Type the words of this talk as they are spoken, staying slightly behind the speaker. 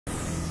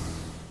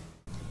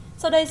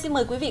Sau đây xin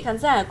mời quý vị khán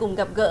giả cùng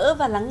gặp gỡ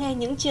và lắng nghe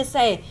những chia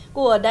sẻ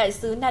của Đại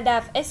sứ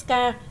Nadav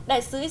Eschcar,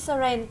 Đại sứ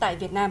Israel tại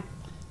Việt Nam.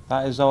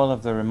 That is all of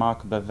the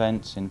remarkable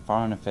events in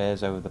foreign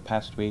affairs over the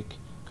past week.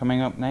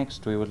 Coming up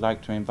next, we would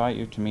like to invite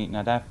you to meet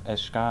Nadav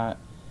Eschcar,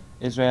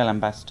 Israel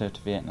Ambassador to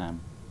Vietnam.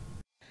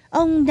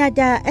 Ông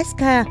Nadav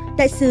Eschcar,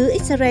 Đại sứ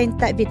Israel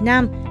tại Việt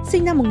Nam,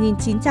 sinh năm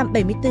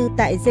 1974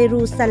 tại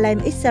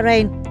Jerusalem,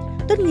 Israel.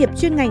 Tốt nghiệp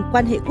chuyên ngành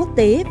quan hệ quốc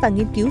tế và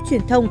nghiên cứu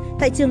truyền thông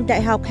tại trường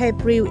Đại học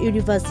Hebrew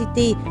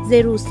University,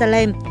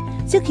 Jerusalem.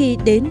 Trước khi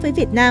đến với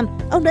Việt Nam,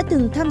 ông đã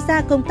từng tham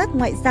gia công tác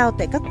ngoại giao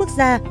tại các quốc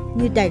gia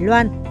như Đài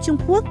Loan, Trung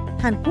Quốc,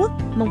 Hàn Quốc,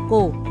 Mông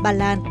Cổ, Ba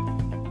Lan.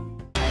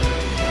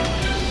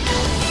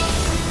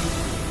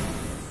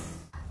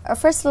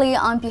 Firstly,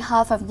 on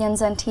behalf of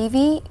Nhan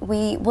TV,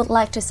 we would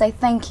like to say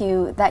thank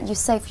you that you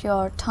saved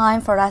your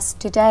time for us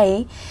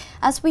today.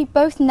 As we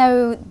both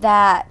know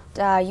that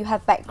you have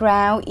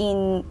background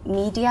in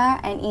media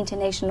and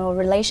international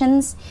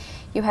relations,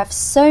 you have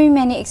so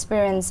many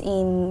experience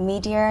in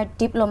media,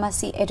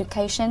 diplomacy,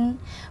 education,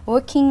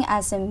 working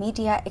as a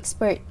media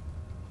expert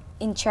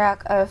in charge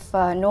of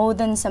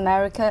Northern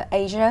America,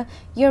 Asia,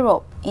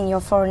 Europe in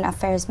your Foreign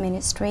Affairs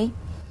Ministry.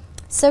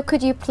 So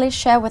could you please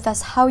share with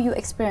us how your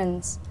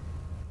experience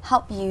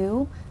helped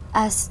you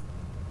as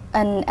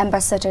an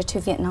ambassador to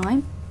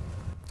Vietnam?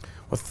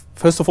 Well,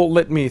 first of all,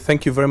 let me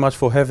thank you very much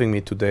for having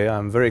me today.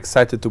 I'm very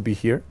excited to be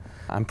here.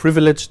 I'm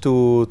privileged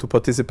to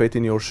participate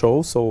in your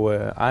show, so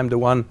I'm the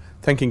one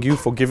thanking you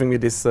for giving me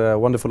this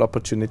wonderful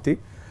opportunity.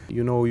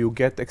 You know, you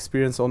get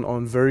experience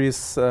on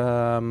various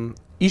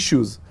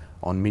issues,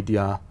 on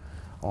media,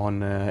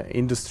 on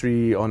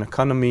industry, on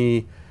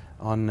economy,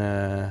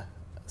 on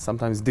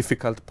sometimes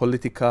difficult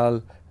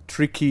political,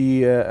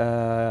 tricky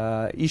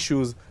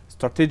issues,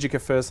 strategic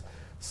affairs.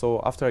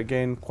 So after I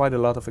gain quite a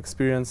lot of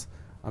experience,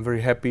 I'm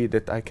very happy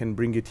that I can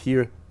bring it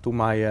here to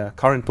my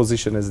current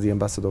position as the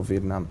ambassador of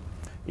Vietnam.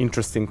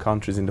 Interesting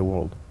countries in the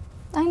world.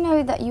 I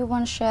know that you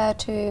once shared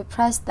to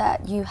press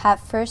that you had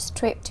first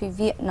trip to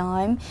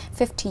Vietnam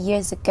 50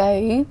 years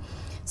ago.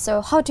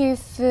 So how do you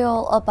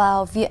feel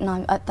about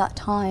Vietnam at that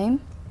time?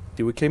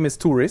 We came as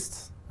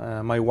tourists,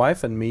 my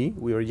wife and me.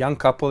 We were a young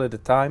couple at the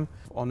time.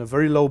 On a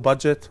very low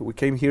budget, we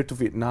came here to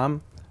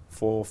Vietnam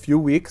for a few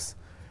weeks,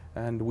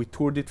 and we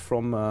toured it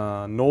from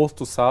north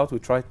to south. We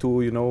tried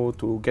to,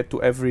 to get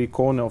to every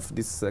corner of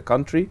this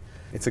country.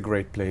 It's a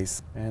great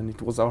place, and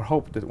it was our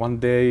hope that one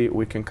day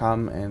we can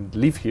come and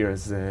live here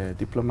as a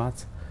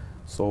diplomat.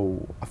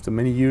 So after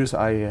many years,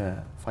 I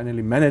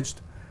finally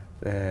managed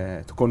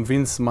to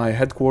convince my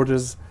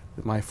headquarters,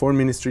 my foreign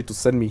ministry, to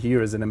send me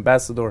here as an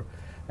ambassador.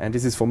 And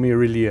this is for me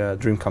really a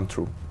dream come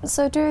true.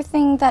 So do you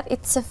think that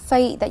it's a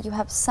fate that you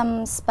have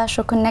some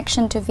special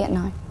connection to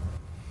Vietnam?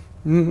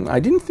 I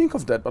didn't think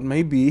of that, but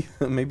maybe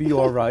you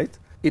are right.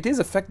 It is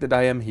a fact that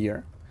I am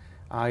here.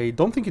 I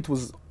don't think it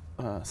was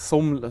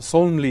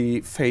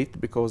solely fate,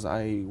 because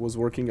I was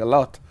working a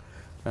lot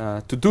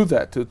to do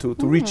that,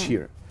 to reach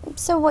here.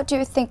 So what do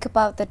you think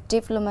about the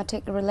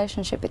diplomatic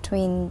relationship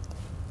between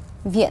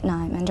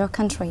Vietnam and your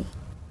country?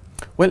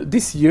 Well,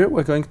 this year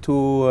we're going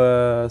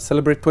to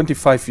celebrate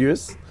 25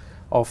 years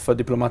of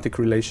diplomatic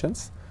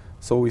relations.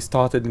 So we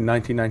started in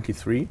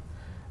 1993.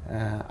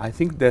 I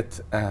think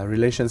that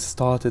relations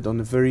started on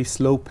a very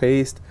slow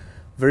pace,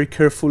 very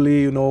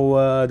carefully,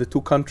 the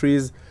two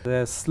countries.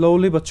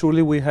 Slowly but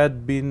surely we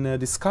had been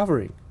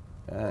discovering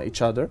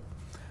each other.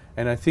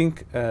 And I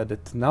think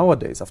that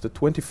nowadays, after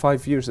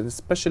 25 years, and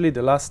especially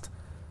the last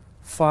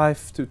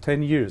 5 to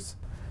 10 years,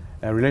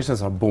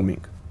 relations are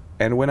booming.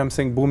 And when I'm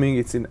saying booming,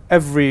 it's in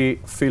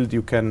every field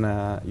you can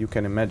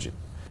imagine.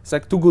 It's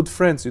like two good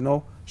friends,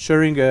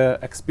 sharing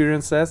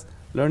experiences,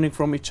 learning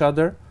from each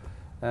other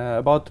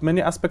about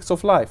many aspects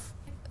of life.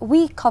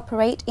 We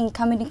cooperate in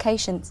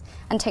communications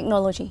and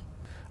technology.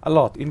 A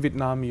lot. In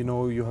Vietnam,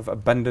 you have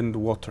abundant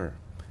water,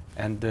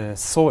 and the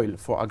soil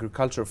for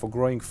agriculture, for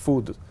growing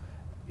food,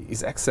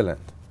 is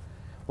excellent.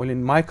 Well,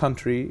 in my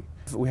country,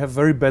 we have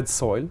very bad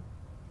soil.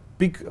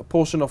 Big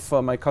portion of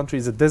my country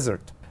is a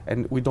desert,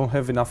 and we don't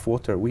have enough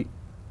water. We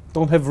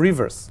don't have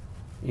rivers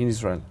in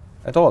Israel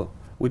at all.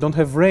 We don't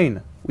have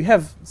rain. We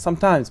have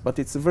sometimes, but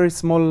it's very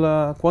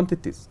small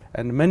quantities.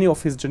 And many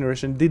of his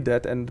generation did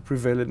that and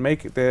prevailed and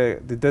make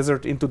the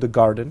desert into the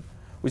garden,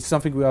 which is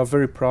something we are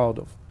very proud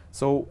of.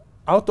 So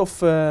out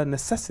of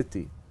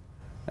necessity,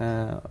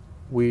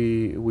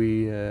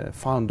 we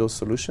found those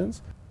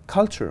solutions.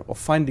 Culture of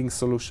finding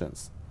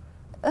solutions.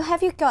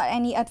 Have you got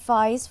any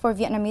advice for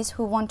Vietnamese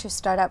who want to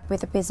start up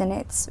with a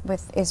business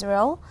with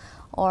Israel,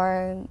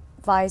 or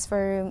vice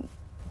versa,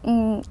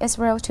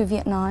 Israel to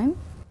Vietnam?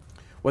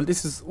 Well,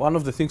 this is one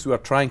of the things we are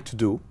trying to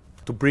do,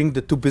 to bring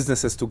the two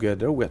businesses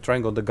together. We are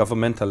trying on the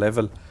governmental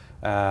level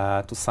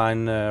to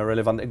sign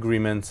relevant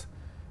agreements.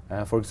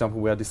 For example,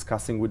 we are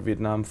discussing with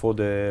Vietnam for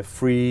the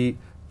free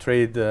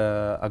trade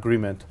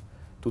agreement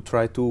to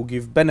try to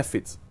give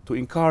benefits, to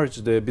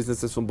encourage the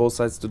businesses from both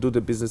sides to do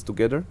the business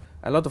together.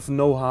 A lot of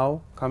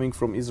know-how coming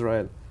from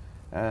Israel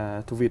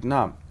to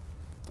Vietnam.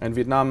 And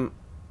Vietnam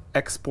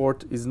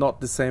export is not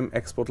the same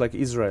export like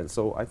Israel.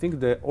 So I think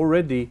that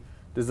already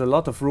there's a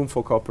lot of room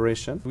for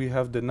cooperation. We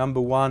have the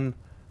 #1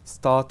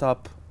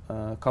 startup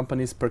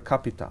companies per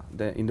capita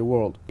in the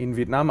world. In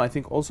Vietnam, I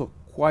think also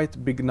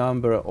quite big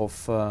number of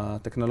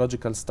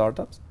technological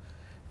startups.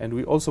 And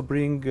we also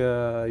bring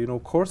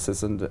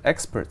courses and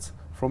experts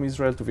from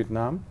Israel to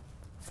Vietnam,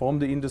 from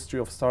the industry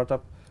of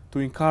startup, to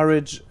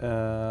encourage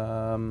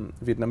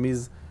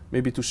Vietnamese,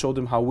 maybe to show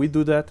them how we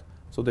do that,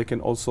 so they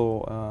can also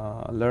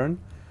learn,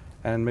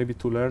 and maybe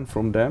to learn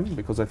from them,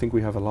 because I think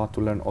we have a lot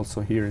to learn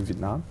also here in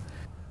Vietnam.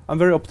 I'm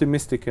very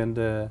optimistic, and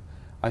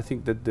I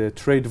think that the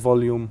trade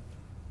volume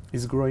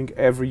is growing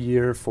every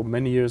year for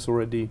many years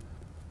already.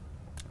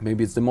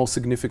 Maybe it's the most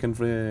significant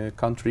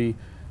country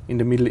in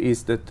the Middle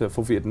East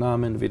for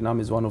Vietnam, and Vietnam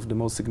is one of the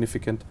most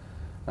significant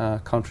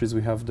countries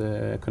we have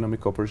the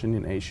economic cooperation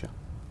in Asia.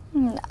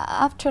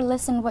 After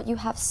listening what you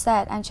have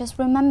said, and just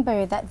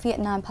remember that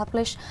Vietnam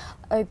published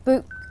a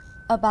book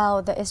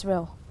about the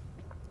Israel.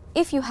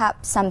 If you have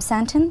some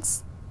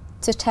sentence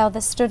to tell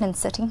the students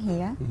sitting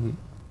here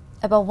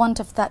about one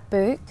of that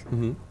book,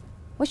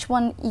 which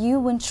one you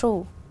will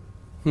choose?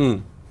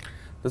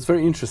 That's a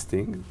very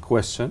interesting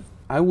question.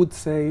 I would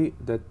say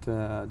that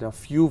there are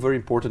few very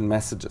important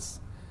messages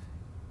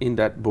in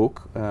that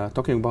book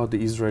talking about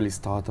the Israeli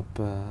startup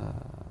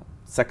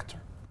sector.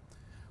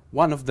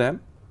 One of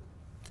them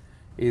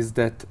is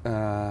that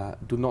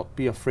do not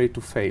be afraid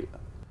to fail.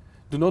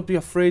 Do not be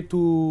afraid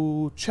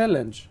to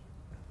challenge.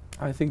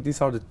 I think these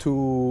are the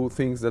two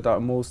things that are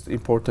most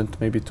important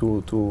maybe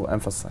to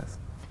emphasize.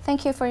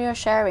 Thank you for your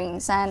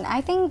sharings, and I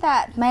think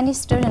that many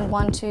students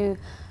want to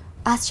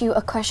ask you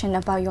a question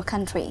about your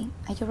country.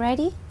 Are you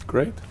ready?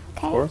 Great,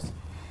 okay. Of course.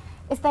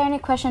 Is there any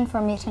question for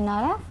me,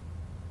 Nadav?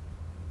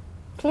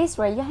 Please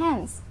raise your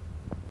hands.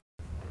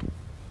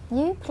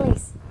 You,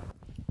 please.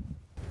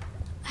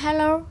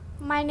 Hello,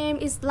 my name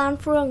is Lan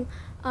Phương.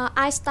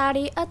 I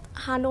study at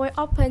Hanoi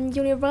Open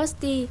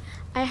University.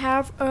 I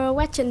have a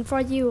question for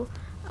you.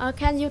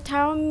 Can you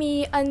tell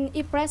me an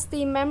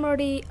impressive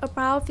memory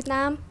about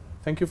Vietnam?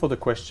 Thank you for the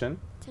question.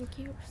 Thank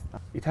you.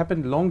 It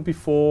happened long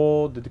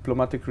before the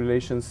diplomatic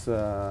relations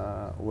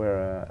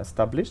were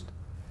established.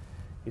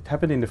 It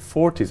happened in the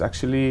 40s,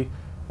 actually,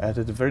 at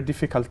the very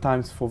difficult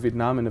times for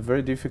Vietnam and the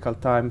very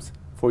difficult times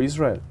for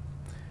Israel.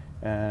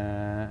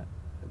 The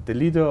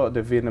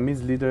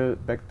Vietnamese leader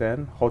back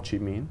then, Ho Chi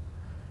Minh,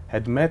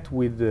 had met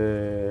with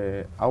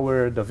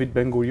our David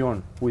Ben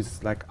Gurion, who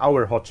is like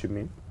our Ho Chi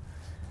Minh.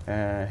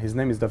 His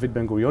name is David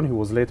Ben Gurion. He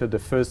was later the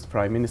first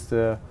prime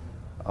minister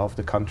of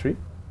the country.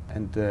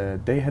 And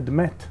they had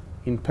met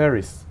in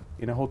Paris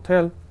in a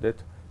hotel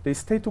that they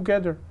stayed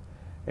together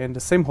in the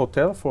same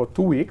hotel for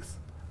 2 weeks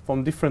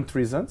from different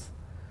reasons.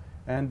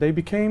 And they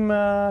became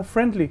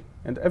friendly.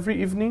 And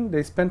every evening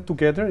they spent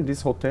together in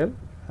this hotel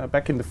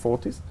back in the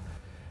 40s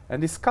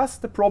and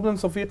discussed the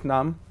problems of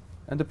Vietnam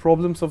and the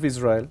problems of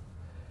Israel.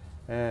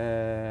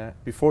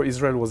 Before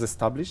Israel was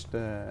established,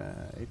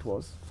 it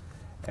was.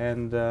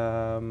 And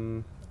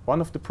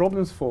one of the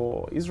problems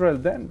for Israel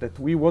then, that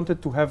we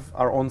wanted to have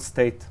our own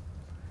state.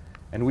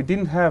 And we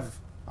didn't have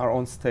our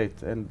own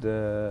state. And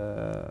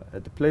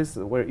at the place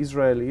where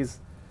Israel is,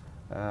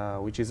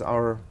 which is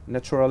our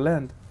natural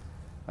land,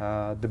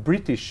 the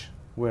British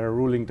were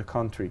ruling the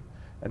country.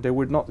 And they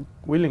were not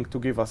willing to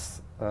give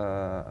us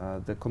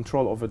the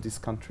control over this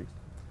country.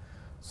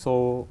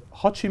 So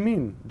Ho Chi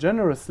Minh,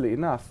 generously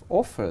enough,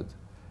 offered,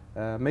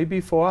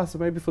 maybe for us,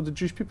 maybe for the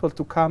Jewish people,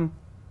 to come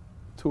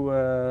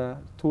to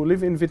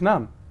live in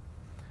Vietnam,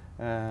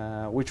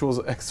 which was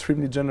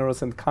extremely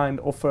generous and kind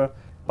offer.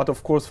 But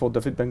of course, for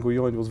David Ben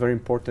Gurion, it was very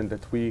important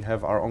that we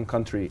have our own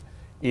country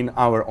in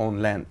our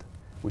own land,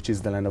 which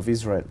is the land of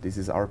Israel. This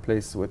is our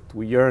place, what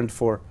we yearned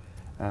for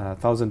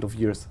thousands of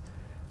years.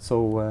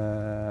 So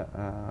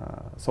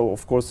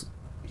of course,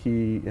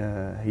 he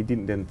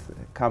didn't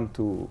come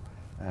to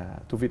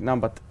Vietnam,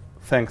 but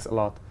thanks a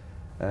lot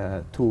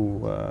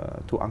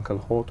to Uncle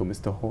Ho, to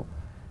Mr. Ho,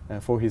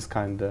 for his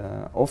kind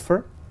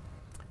offer.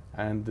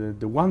 And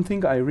the one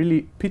thing I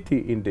really pity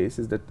in this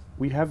is that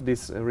we have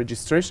this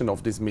registration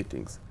of these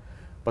meetings,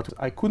 but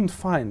I couldn't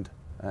find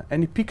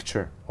any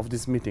picture of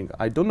this meeting.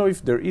 I don't know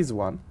if there is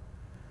one,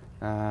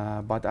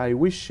 but I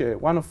wish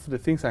one of the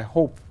things I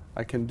hope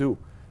I can do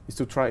is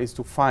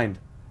to find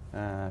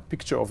a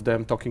picture of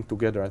them talking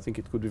together. I think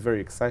it could be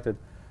very excited.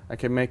 I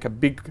can make a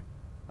big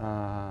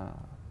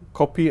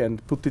copy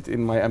and put it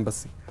in my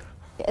embassy.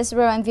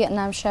 Israel and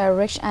Vietnam share a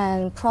rich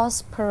and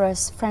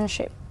prosperous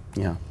friendship.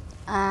 Yeah.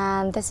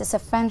 And this is a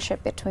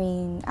friendship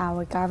between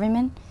our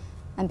government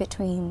and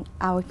between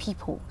our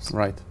peoples.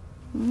 Right.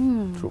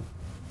 True.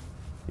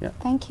 Yeah.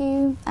 Thank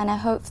you. And I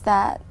hope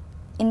that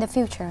in the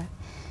future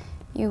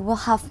you will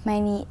have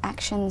many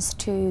actions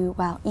to,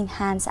 well,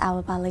 enhance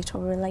our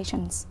bilateral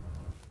relations.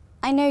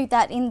 I know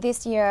that in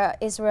this year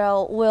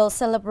Israel will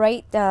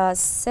celebrate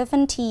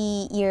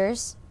 70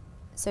 years.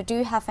 So do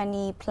you have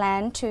any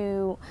plan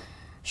to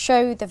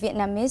show the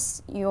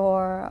Vietnamese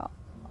your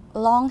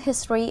long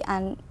history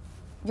and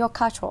your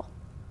culture?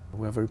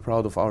 We are very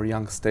proud of our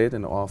young state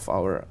and of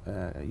our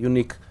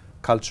unique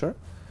culture.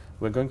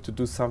 we're going to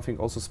do something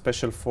also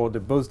special for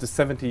both the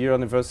 70-year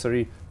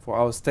anniversary for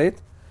our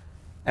state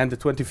and the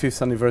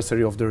 25th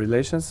anniversary of the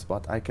relations,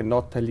 but I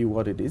cannot tell you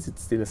what it is.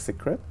 It's still a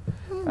secret.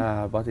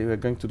 But we're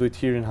going to do it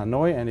here in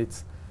Hanoi, and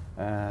it's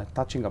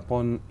touching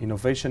upon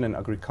innovation and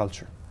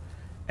agriculture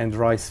and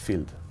rice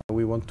field.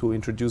 We want to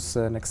introduce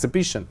an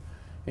exhibition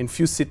in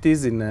few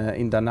cities,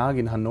 in Da Nang,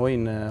 in Hanoi,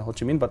 in Ho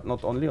Chi Minh, but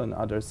not only, on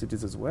other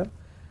cities as well,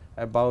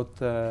 about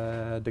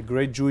the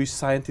great Jewish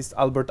scientist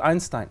Albert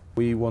Einstein.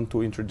 We want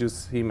to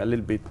introduce him a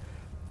little bit.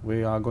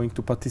 We are going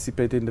to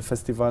participate in the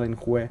festival in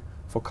Hue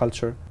for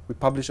culture. We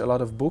publish a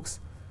lot of books.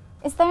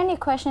 Is there any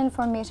question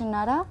for Mr.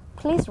 Nadav?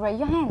 Please raise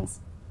your hands.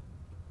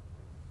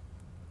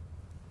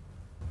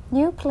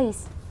 You,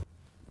 please.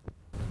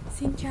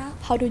 Xin chào.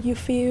 How do you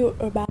feel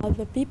about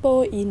the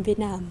people in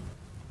Vietnam?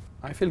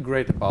 I feel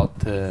great about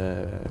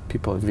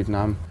people in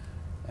Vietnam.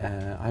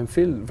 I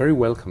feel very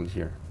welcomed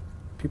here.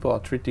 People are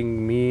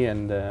treating me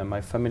and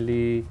my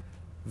family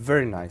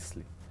very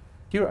nicely.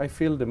 Here I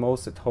feel the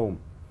most at home.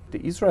 The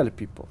Israeli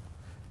people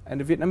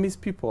and the Vietnamese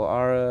people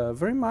are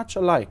very much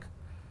alike.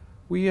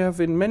 We have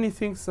in many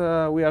things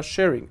we are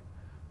sharing.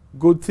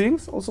 Good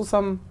things, also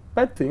some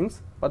bad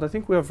things, but I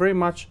think we are very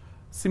much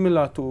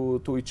similar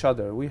to each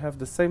other. We have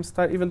the same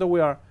style, even though we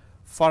are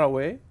far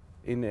away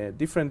in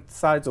different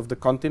sides of the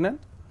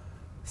continent.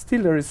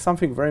 Still there is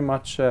something very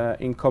much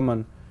in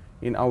common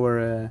in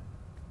our,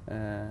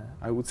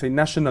 I would say,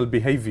 national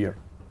behavior.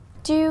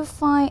 Do you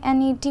find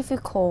any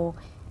difficult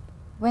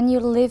when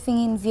you're living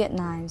in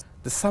Vietnam?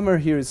 The summer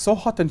here is so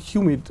hot and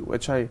humid,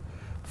 which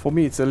for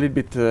me it's a little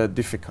bit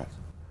difficult.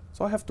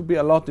 So I have to be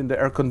a lot in the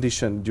air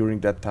condition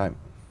during that time.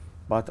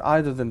 But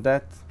other than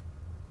that,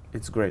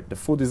 it's great. The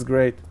food is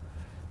great,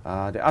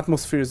 the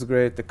atmosphere is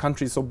great, the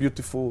country is so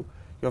beautiful.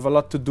 You have a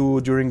lot to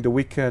do during the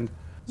weekend.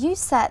 You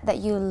said that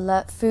you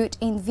love food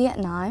in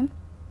Vietnam.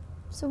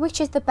 So which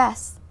is the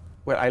best?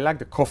 Well, I like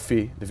the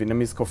coffee, the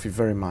Vietnamese coffee,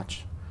 very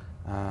much.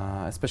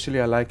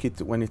 Especially I like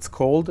it when it's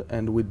cold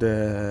and with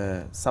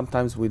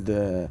sometimes with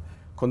the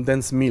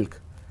condensed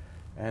milk.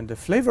 And the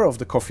flavor of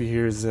the coffee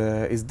here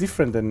is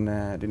different than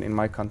in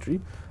my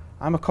country.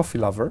 I'm a coffee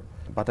lover,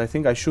 but I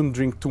think I shouldn't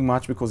drink too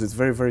much because it's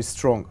very, very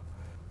strong.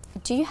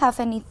 Do you have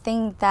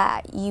anything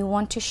that you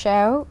want to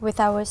share with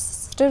our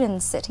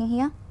students sitting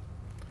here?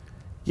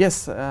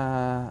 Yes,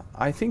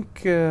 I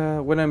think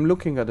when I'm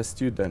looking at the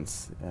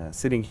students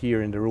sitting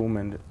here in the room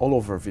and all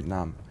over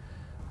Vietnam,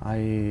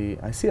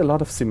 I see a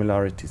lot of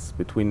similarities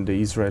between the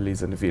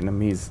Israelis and the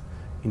Vietnamese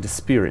in the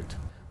spirit.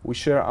 We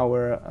share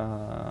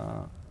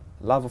our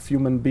love of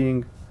human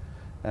being,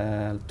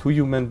 to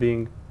human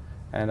being,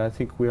 and I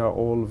think we are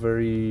all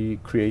very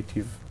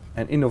creative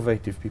and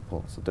innovative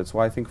people. So that's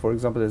why I think, for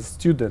example, as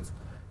students,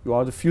 you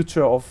are the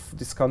future of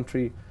this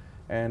country,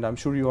 and I'm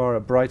sure you are a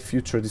bright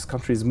future. This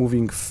country is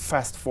moving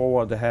fast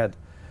forward ahead,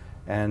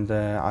 and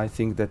I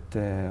think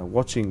that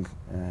watching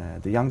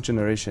the young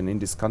generation in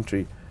this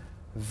country,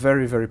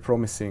 very, very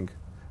promising.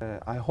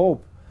 I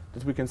hope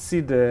that we can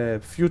see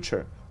the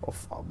future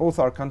of both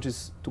our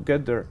countries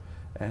together,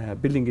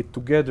 building it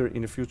together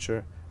in the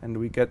future, and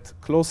we get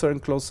closer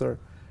and closer,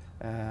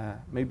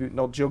 maybe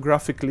not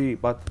geographically,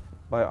 but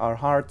by our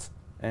hearts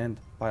and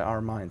by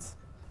our minds.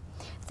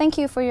 Thank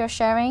you for your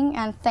sharing,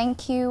 and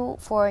thank you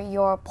for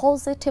your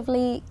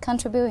positively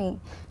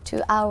contributing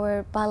to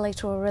our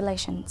bilateral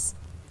relations.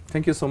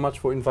 Thank you so much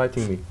for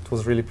inviting me. It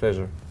was really a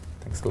pleasure.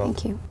 Thanks a lot.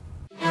 Thank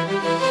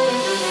you.